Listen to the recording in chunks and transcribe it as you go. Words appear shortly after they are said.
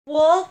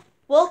Well,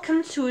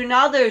 welcome to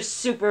another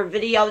super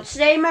video.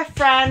 Today my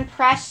friend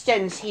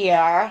Preston's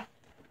here.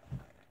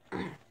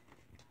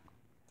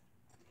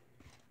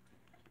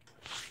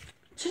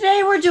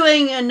 Today we're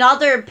doing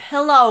another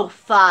pillow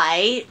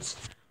fight.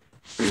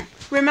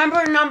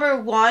 Remember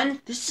number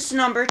 1? This is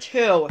number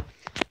 2.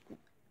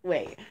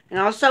 Wait, and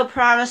also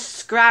promise to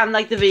subscribe and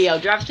like the video.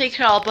 Drop-take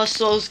help us,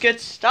 so let's get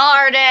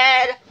started.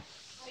 I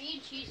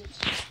eat cheeses.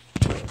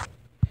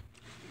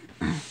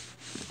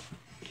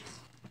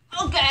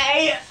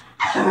 Okay.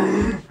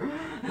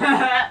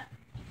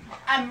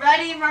 I'm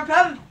ready. My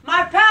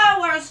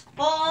power's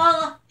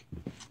full.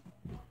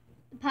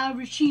 The power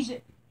to cheese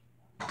it.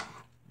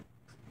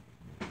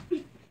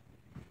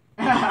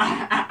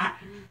 Oh,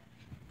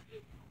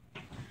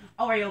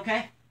 are you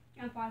okay?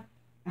 I'm fine.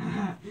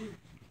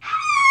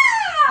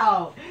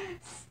 Ow!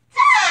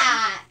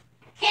 Stop!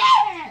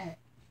 King!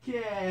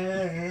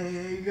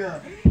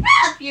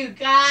 Help, you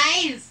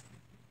guys!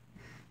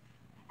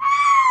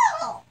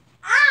 Ow!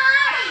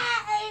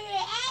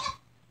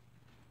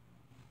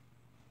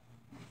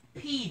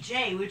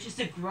 PJ, which is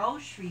a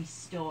grocery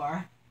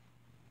store.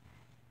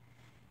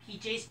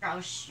 PJ's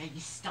grocery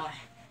store.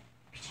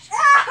 PJ's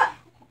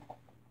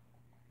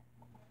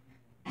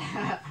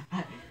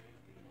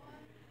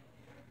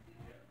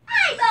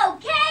I'm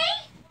okay.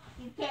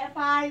 You can't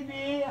find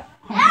me.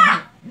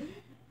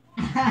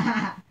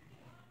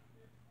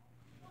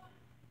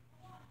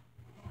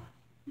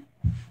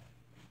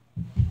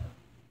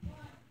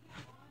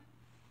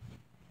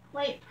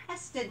 Wait,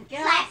 Preston,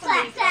 get off of me.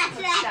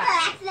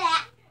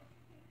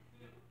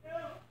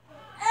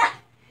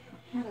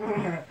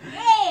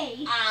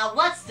 Hey!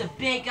 What's the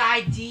big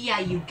idea,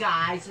 you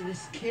guys, of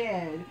this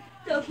kid?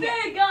 The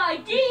big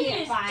idea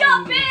is find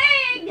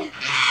jumping!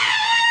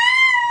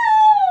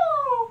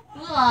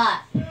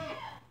 What?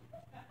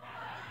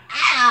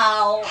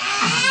 Ow!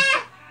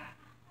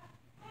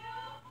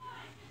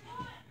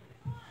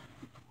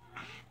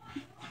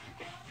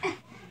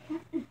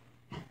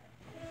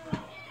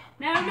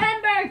 Now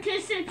remember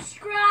to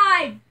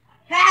subscribe!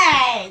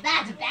 Hey,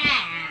 that's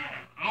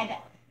bad.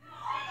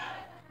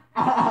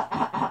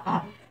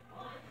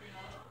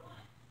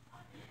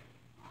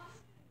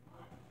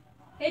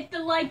 Hit the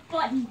like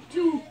button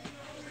too.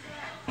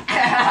 Hit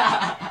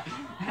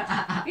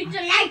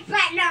the like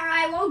button or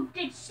I won't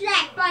get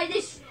slapped by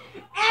this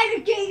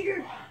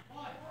alligator.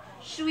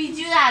 Should we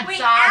do that, Wait,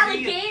 dog?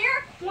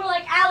 alligator? More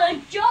like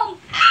Alan jump.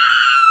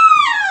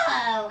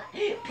 Oh,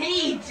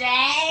 PJ!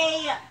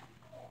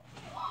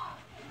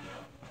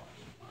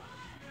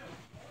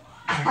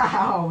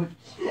 Ouch!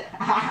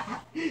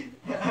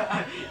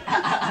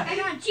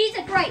 Hang on, cheese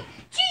it break.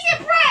 Cheese it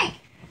break!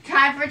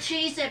 Time for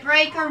cheese it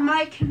break or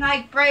Mike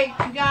night break,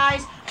 you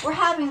guys. We're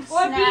having Or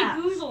snacks.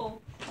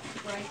 Boozle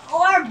break.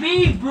 Or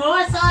be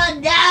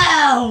boozled,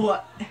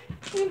 no!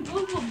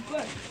 Boozle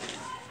break.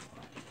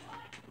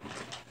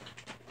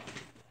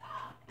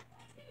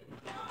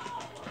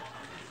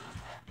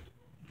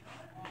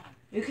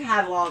 You can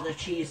have all the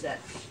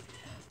Cheez-Its.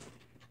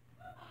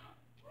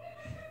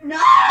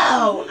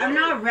 No! I'm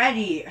not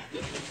ready.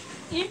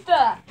 Eat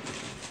that.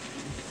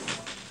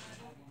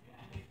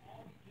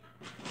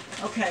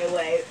 Okay,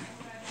 wait.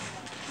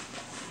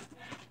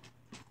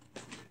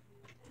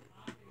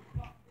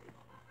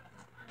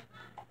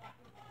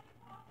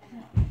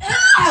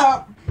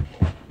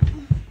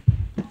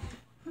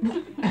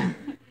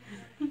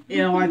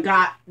 Ew, I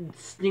got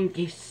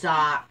stinky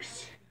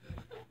socks.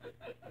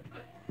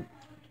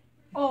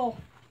 Oh,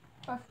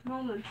 that's a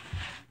moment.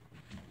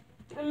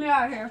 Get me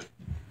out of here.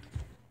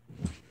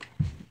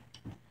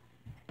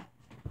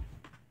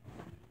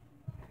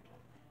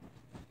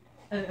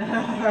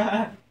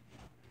 Hang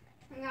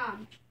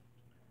on.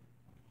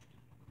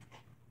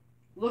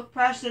 Look,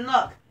 Preston,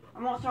 look.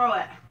 I won't throw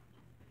it.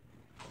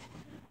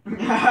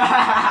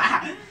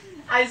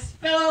 I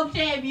spooked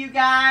him, you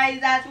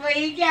guys. That's what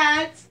he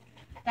gets.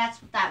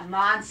 That's what that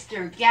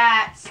monster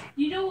gets.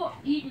 You know what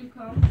eating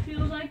crumbs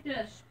feels like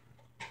this?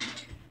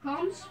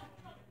 Crumbs?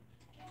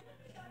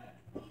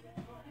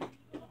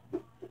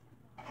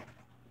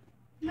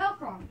 No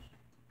crumbs.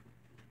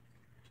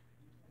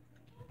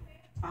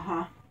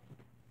 Uh-huh.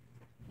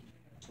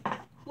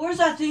 Where's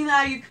that thing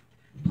that you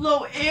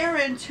blow air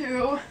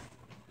into?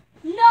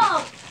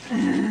 No!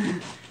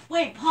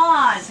 Wait,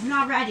 pause. I'm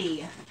not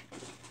ready.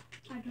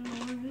 I don't know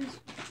what it is.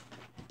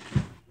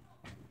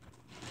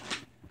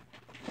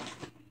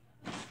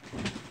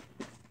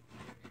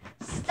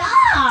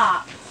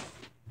 Stop!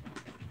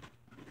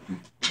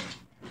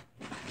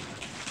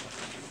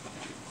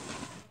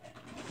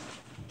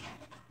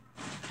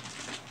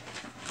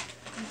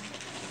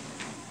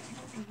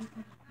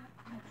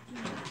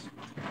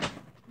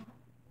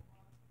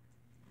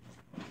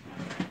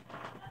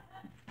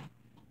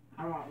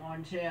 I want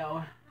one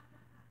too.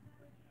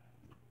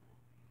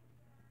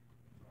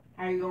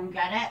 Are you gonna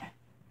get it?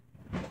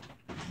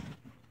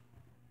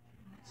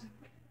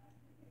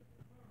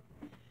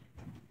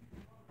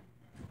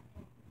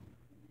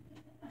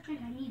 I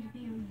think I need to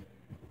be on.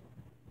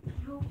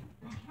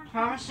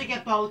 Promise to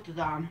get both of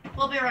them.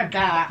 We'll be right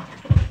back.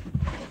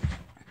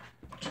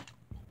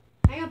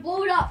 Hang on,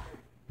 blow it up.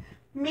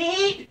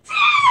 Me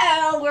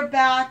too! We're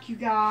back, you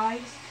guys.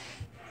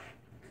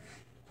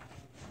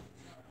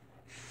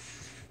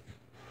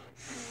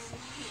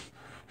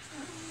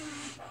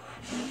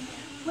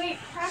 Wait,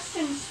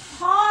 Preston,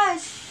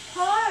 pause.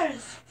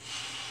 Pause.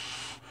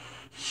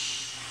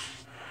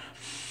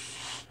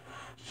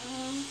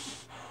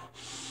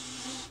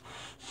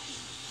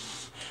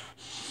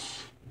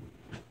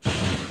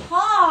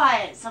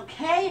 Pause,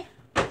 okay?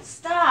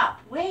 Stop.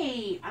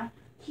 Wait. Can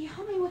you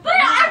help me with But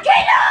I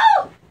can't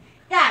know!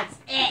 That's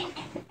it.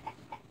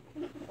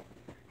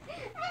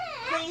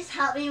 Please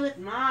help me with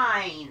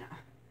mine.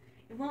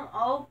 It won't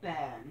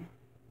open.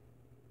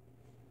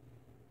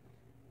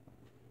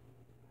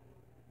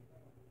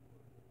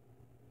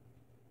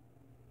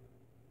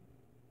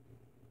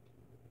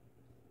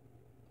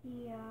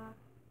 Yeah.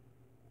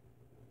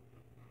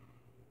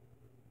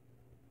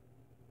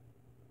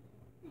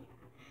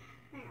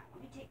 Hang on,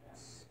 let me take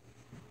this.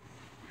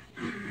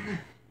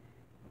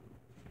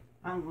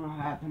 I'm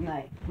gonna have a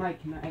night.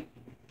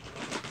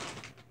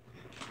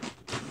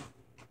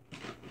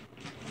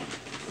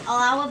 Oh,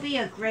 that would be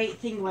a great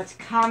thing. Let's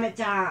calm it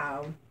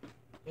down.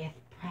 If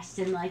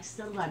Preston likes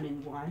the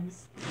lemon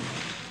ones.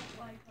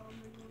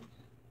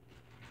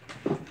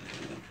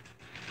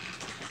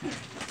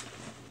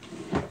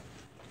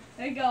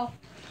 There you go.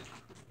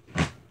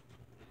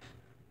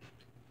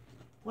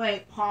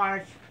 Wait,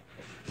 pause.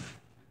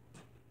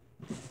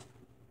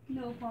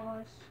 No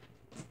pause.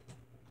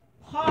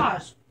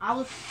 Pause. I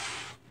was.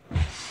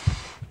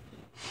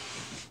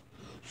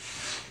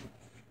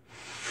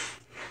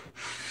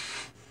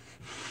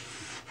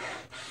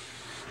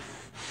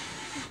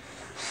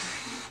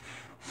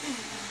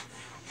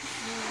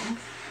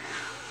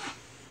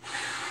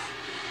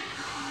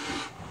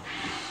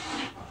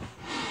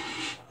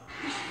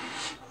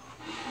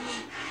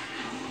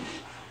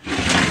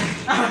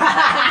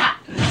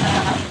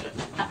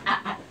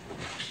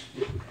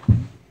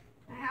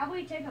 How about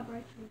we take a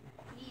break,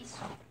 please?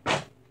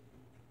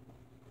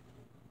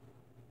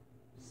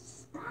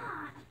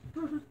 Stop.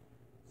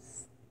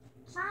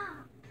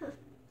 Stop.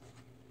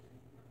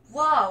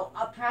 Whoa,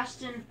 a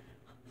Preston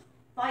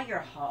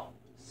fire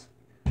hose.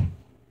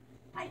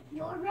 Bite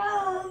your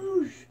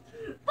rose.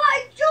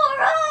 Bite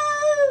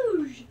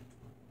your rose.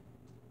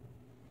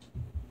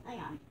 Hang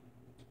on.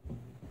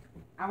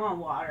 I want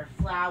water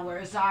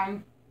flowers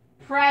on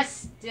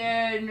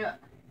Preston.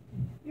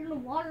 You're gonna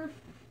water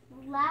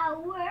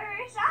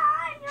flowers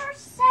on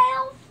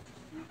yourself.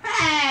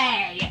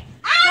 Hey!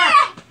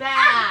 Ah! That's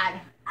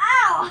bad.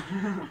 Ow!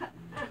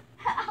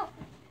 Ow!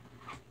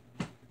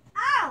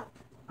 Ow!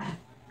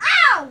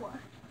 Ow!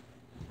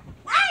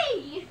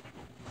 Hey!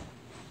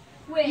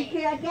 Wait,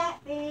 can't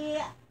get me.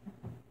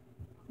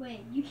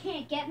 wait, you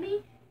can't get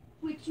me?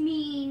 Which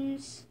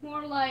means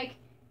more like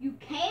you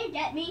can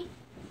get me.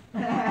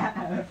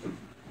 Hey!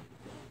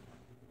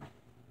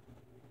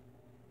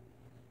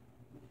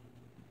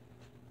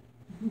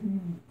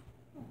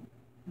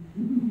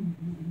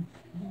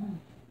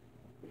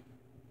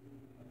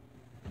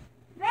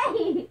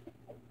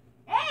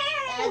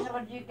 Hey! That's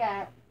what you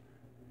got.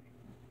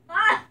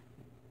 Ah!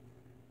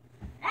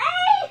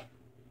 Hey!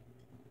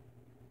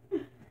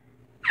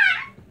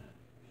 Ah!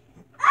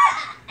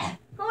 Ah!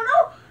 Oh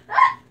no!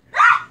 Ah!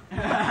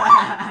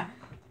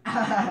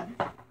 Ah!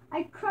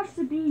 I crushed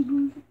the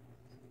bean.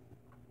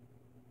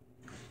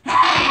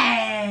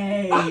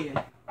 Hey!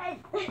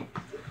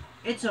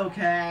 It's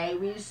okay.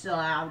 We still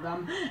have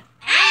them.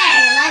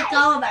 Hey! Let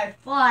go of my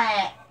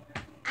foot.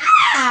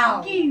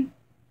 Ow!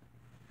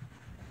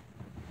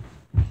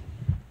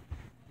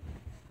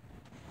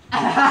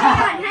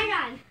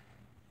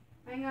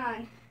 Hang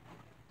on.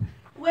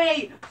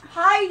 Wait,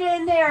 hide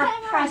in there,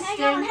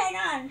 Preston, Hang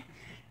on.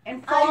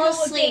 and fall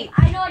asleep.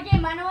 I know a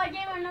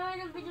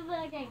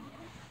game.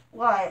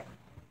 What?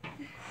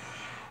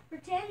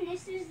 Pretend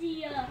this is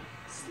the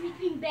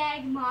sleeping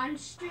bag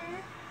monster,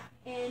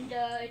 and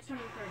it's on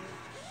your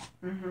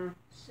Mm-hmm.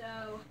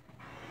 So,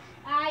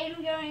 I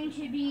am going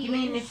to be... You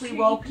mean if we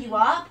woke you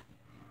up?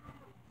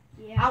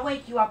 Yeah. I'll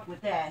wake you up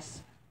with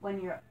this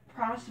when you're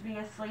promised to be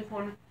asleep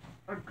when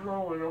or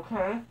glowing,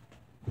 okay?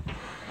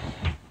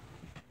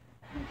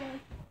 Okay.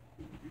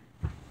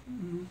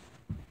 Mm-hmm.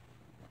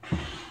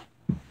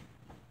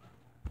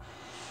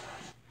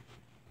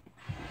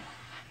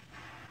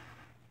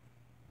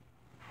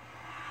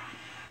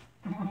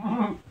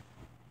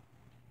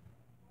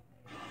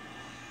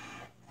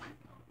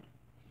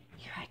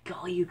 Here I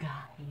go, you guys.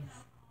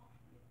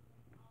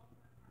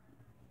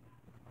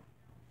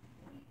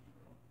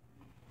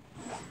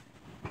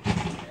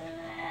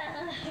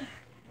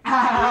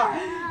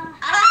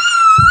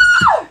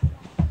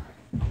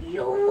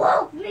 You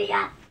woke me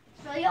up,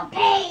 so you'll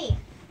pay.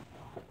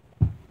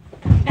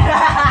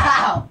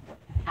 Ow!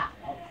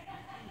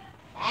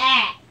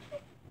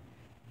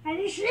 And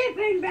the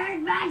sleeping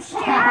bag monster.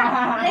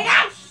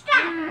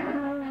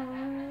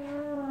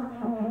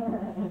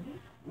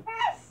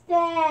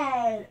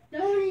 Preston!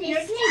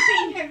 You're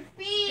sleeping your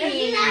feet!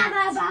 There's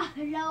lava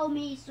below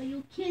me, so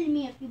you'll kill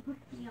me if you put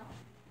me off.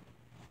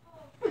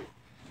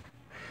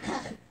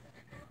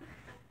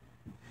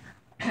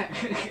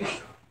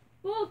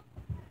 Oh.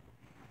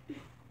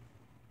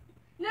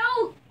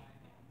 No!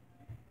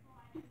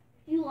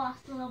 You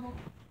lost the level.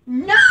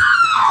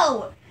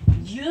 No!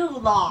 You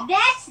lost.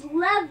 That's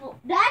level.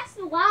 That's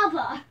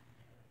lava.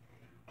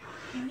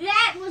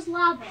 That was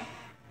lava.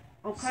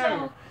 Okay.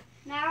 So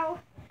now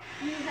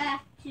you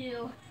have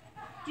to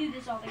do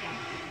this all again.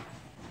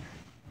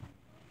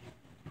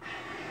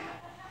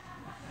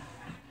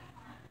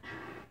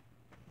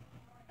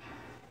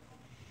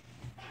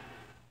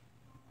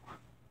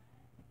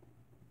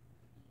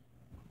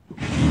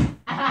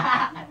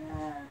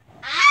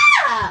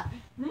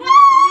 No!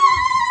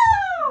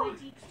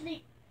 Deep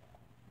sleep.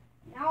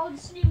 Now the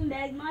sleeping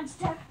bag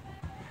monster.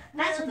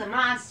 That's what the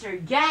monster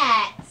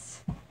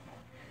gets.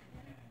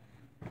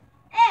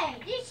 Hey,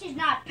 this is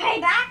not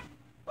payback.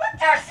 What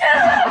the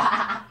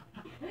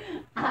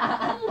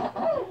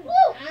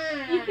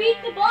You beat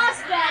the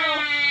boss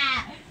battle.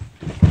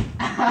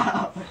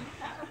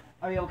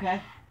 Are you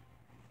okay?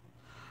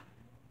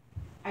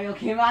 Are you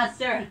okay,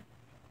 monster?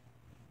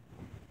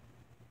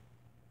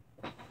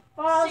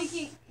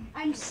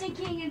 I'm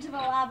sinking into the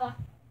lava.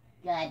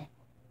 Good.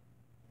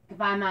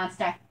 Goodbye,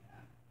 monster.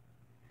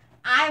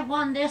 I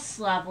won this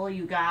level,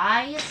 you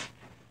guys.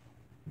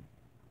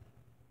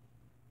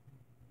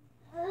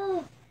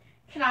 Ugh.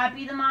 Can I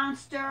be the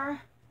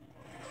monster?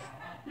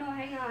 No,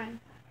 hang on.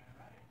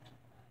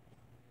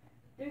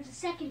 There's a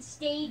second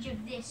stage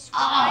of this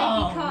where Oh,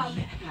 I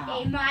become yeah.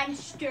 a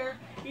monster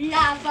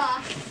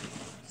lava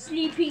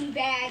sleeping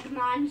bag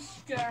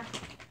monster.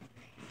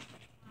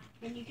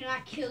 And you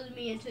cannot kill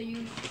me until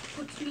you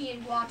put me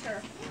in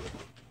water.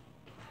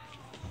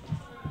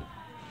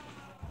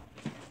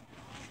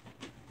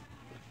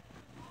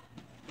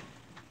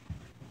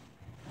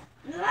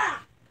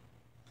 Ah!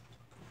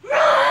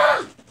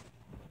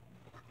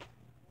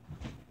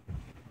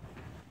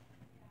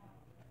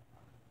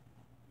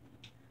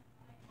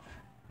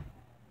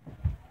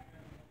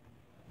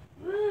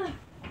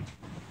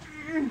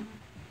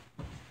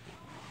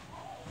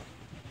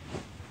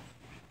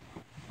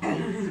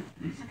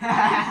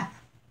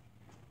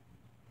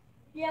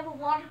 You have a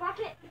water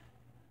bucket?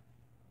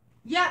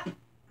 Yep.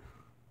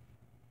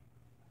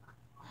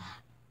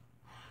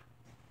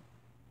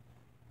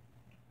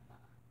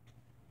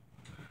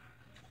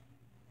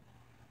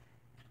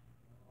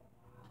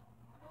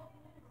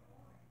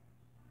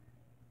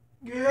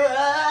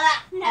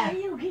 Now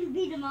you can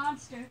be the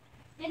monster.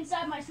 Get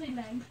inside my sleeping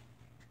bag.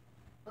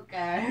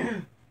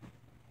 Okay.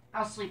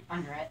 I'll sleep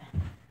under it.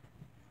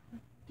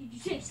 Did you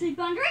say sleep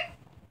under it?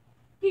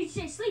 Did you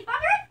say sleep under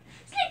it?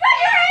 Sleep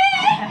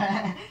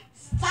under it!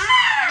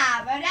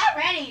 Stop! I'm not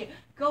ready.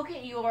 Go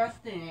get your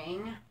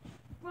thing.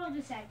 Roll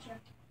this at you.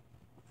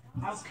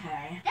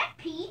 Okay. That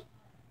pee?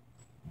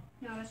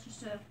 No, that's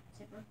just a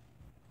zipper.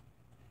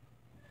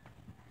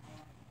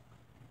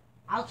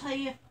 I'll tell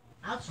you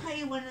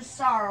when to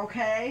start,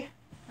 okay?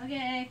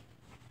 Okay.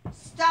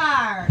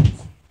 Start!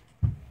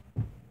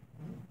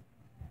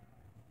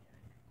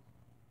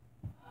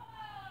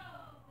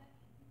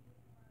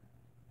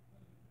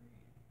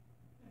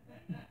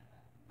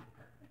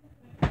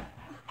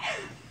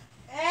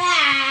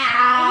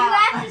 And you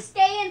have to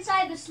stay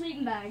inside the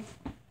sleeping bag.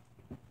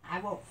 I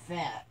won't fit.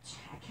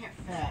 I can't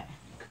fit.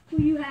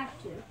 Well, you have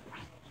to.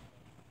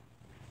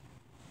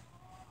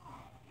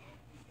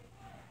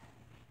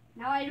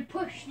 Now I had to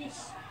push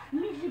this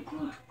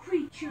mythical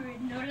creature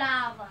in the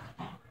lava.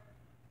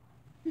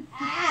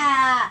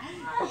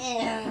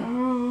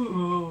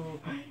 Ew.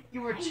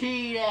 You were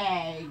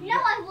cheating. No,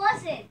 I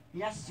wasn't.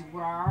 Yes, you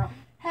were.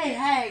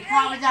 Hey,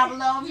 comment down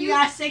below if you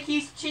guys think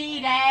he's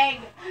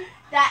cheating.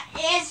 That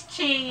is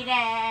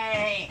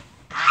cheating.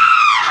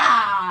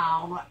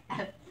 Ow!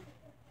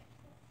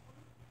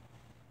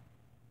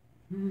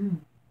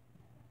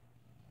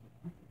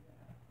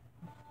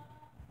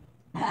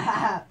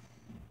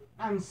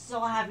 I'm so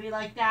happy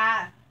like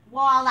that.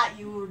 Well, all that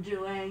you were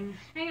doing.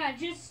 Hang on,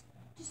 just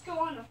go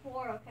on the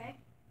floor, okay?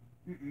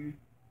 Mm-mm.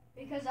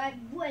 Because I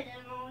would, and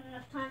I don't have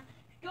enough time.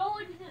 Go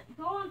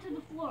onto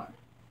the floor.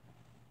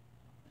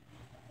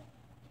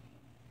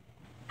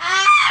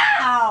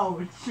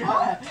 Ouch!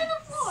 Go to the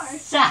floor.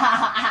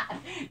 Stop!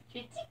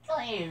 You're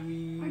tickling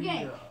me.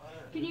 Okay.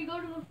 Can you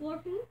go to the floor,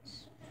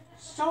 please?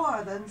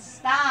 Sure, then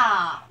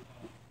stop.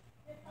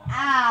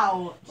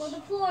 Ouch! Well,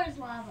 the floor is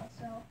lava,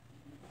 so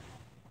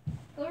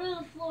go to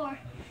the floor,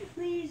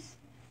 please.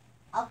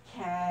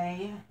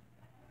 Okay.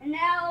 And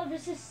now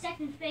this is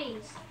second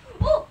phase.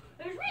 Oh,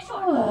 there's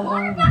resource.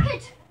 Water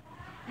bucket.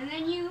 And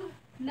then you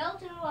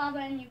melt in the lava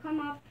and you come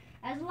up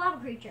as a lava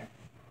creature.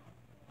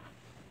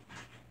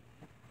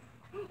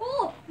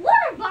 Oh,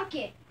 water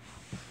bucket.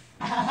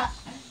 Water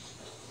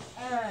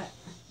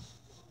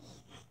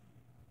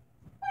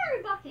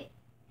bucket.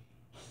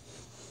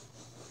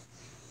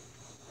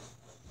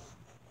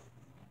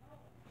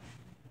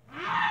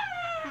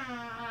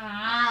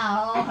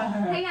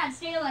 Hang on,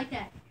 stay like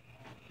that.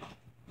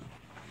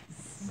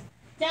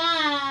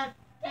 Stop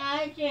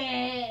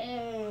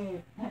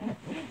touching.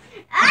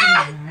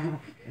 Ah!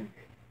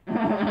 We're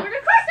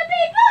across the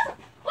people.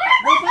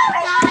 We're We're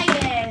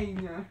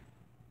dying.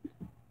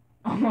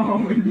 Oh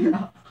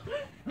no.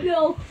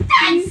 No.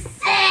 That's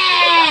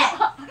it!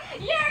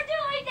 You're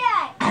doing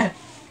that!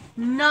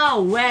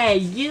 No way,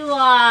 you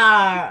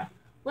are.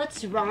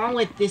 What's wrong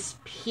with this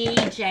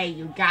PJ,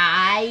 you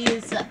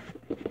guys?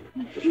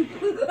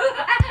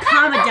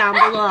 Comment down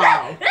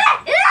below.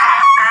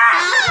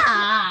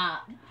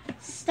 Stop!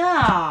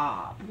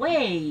 Stop!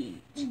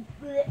 Wait.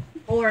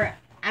 Or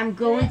I'm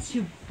going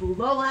to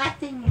blow that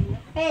thing in your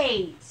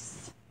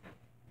face.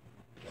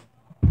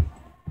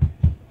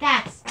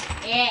 That's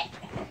it.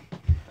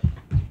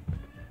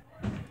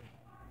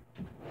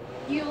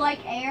 Do you like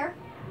air?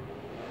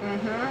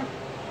 Mm-hmm.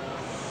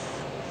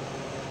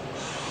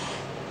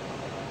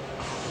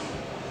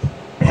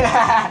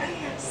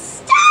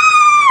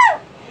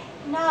 Stop!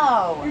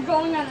 No. You're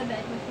going on the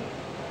bed with me.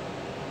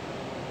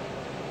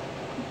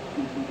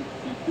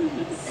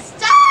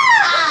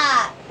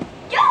 Stop!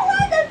 Go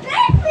on the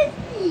bed with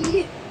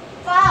me!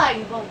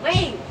 Fine, but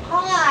wait,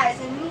 pause. I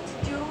need to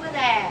do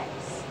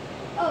this.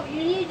 Oh, you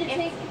need to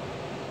take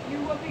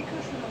your whoopee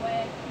cushion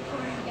away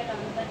before you get on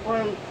the bed.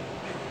 Or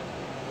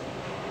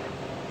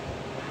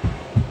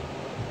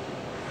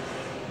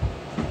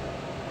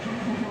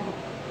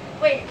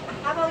wait,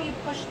 how about you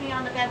push me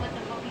on the bed with the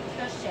whoopee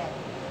cushion?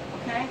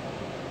 Okay?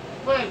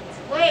 Wait.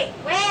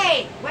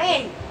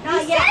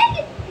 Not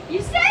yet.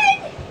 You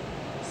said?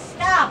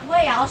 Stop.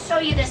 Wait, I'll show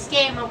you this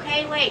game,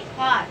 okay? Wait,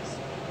 pause.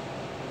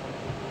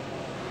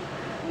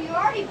 You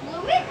already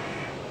blew it?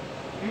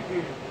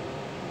 Mm-mm.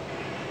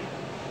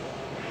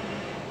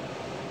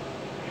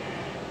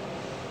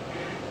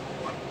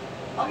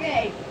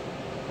 Okay.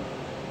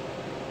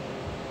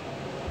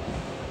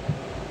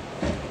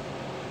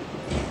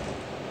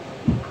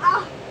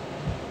 Ah.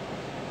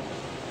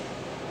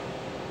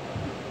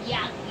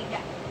 Yeah, you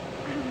got.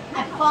 I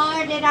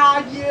farted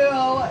on you.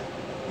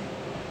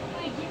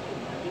 Wait, did you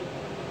really?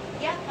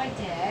 Yep, I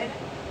did.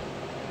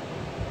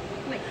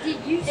 Wait, did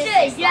you This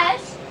say is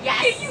yes?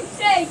 Yes. Did you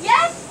say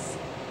yes?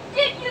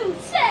 Did you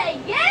say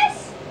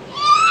yes?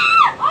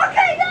 Yeah!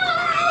 Okay, no!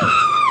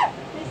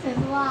 This is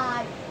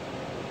live.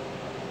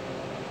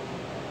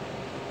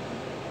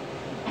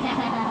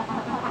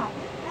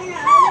 I know,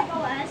 I'm gonna go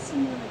ask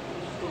someone.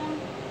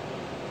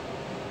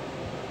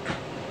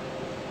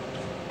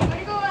 I'm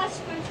gonna go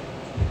ask Preston.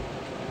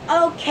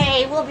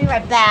 Okay, we'll be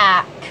right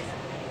back.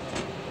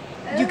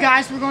 You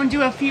guys, we're going to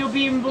do a few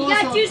bean You bulls.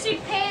 got juicy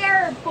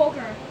pear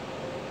booger.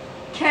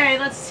 Okay,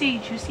 let's see.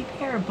 Juicy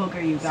pear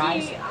booger, you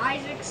guys. See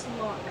Isaac's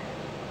look.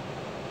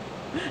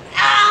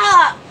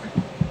 Ah!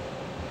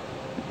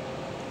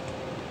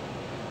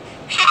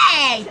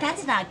 Hey,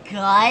 that's not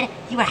good.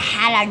 You were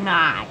had on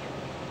mine.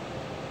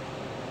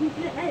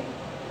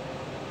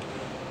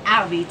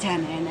 I'll be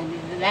turning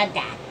that.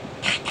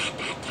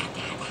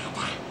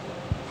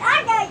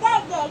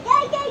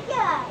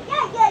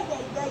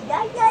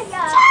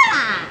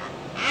 Stop!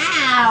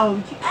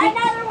 Ouch!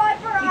 Another one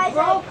for You Isaac.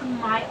 broke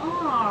my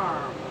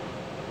arm.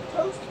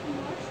 Toast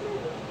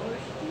marshmallow or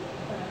steamed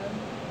crab?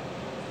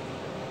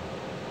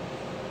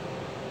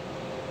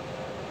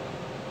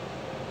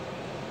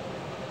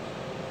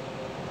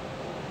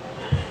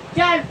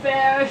 Dead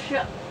fish.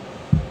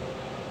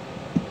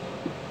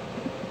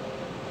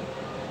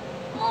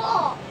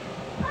 Oh,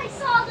 I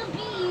saw the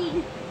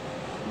bead.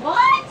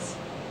 What?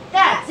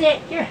 That's it.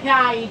 You're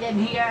hiding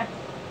here.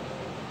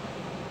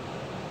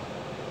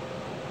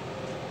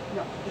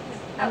 No,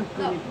 I'm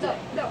going to do it.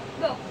 No.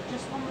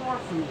 Just one more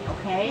for me,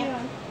 okay?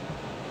 Yeah.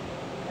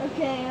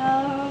 Okay,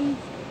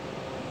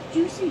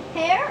 juicy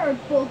pear or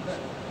booger?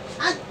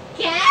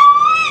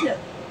 Again!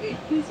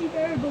 Juicy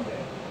pear or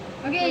booger?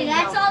 Here Okay, you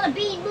that's go. all the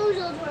bean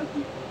boozled were.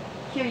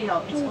 Here you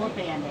go. It's full of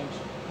bandage.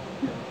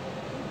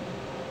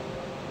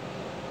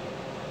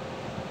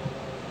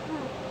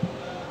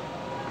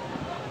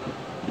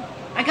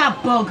 I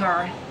got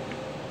booger.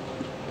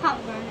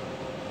 Pomegranate.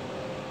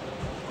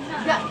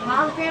 You got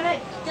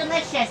pomegranate?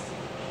 Delicious.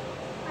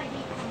 I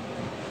hate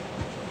pomegranate.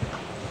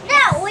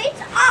 Now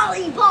it's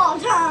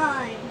volleyball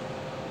time!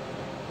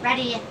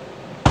 Ready?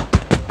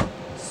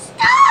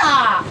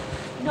 Stop!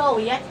 No,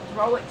 we have to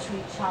throw it to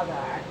each other.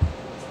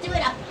 Let's do it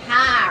a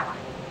pair.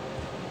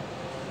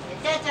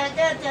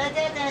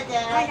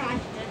 Hang on.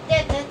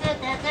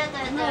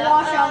 I'm gonna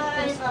wash out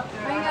this.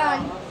 Hang on.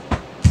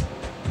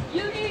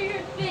 You do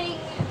your thing.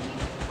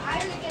 I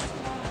gotta get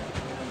some water.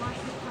 I'm gonna wash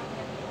this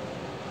pomegranate.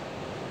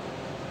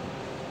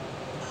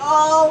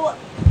 Oh.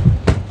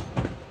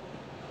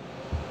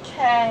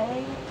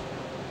 Okay.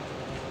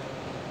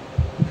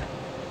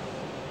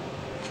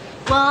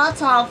 Well,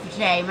 that's all for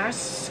today. Remember to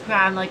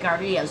subscribe and like our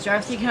videos. Or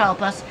if you can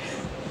help us,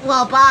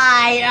 well,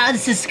 bye.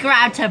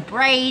 Unsubscribe to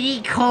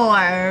Brady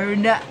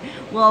Corn.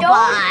 Well,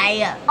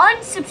 bye.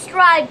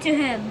 Unsubscribe to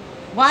him.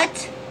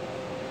 What?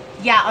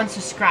 Yeah,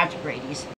 unsubscribe to Brady's.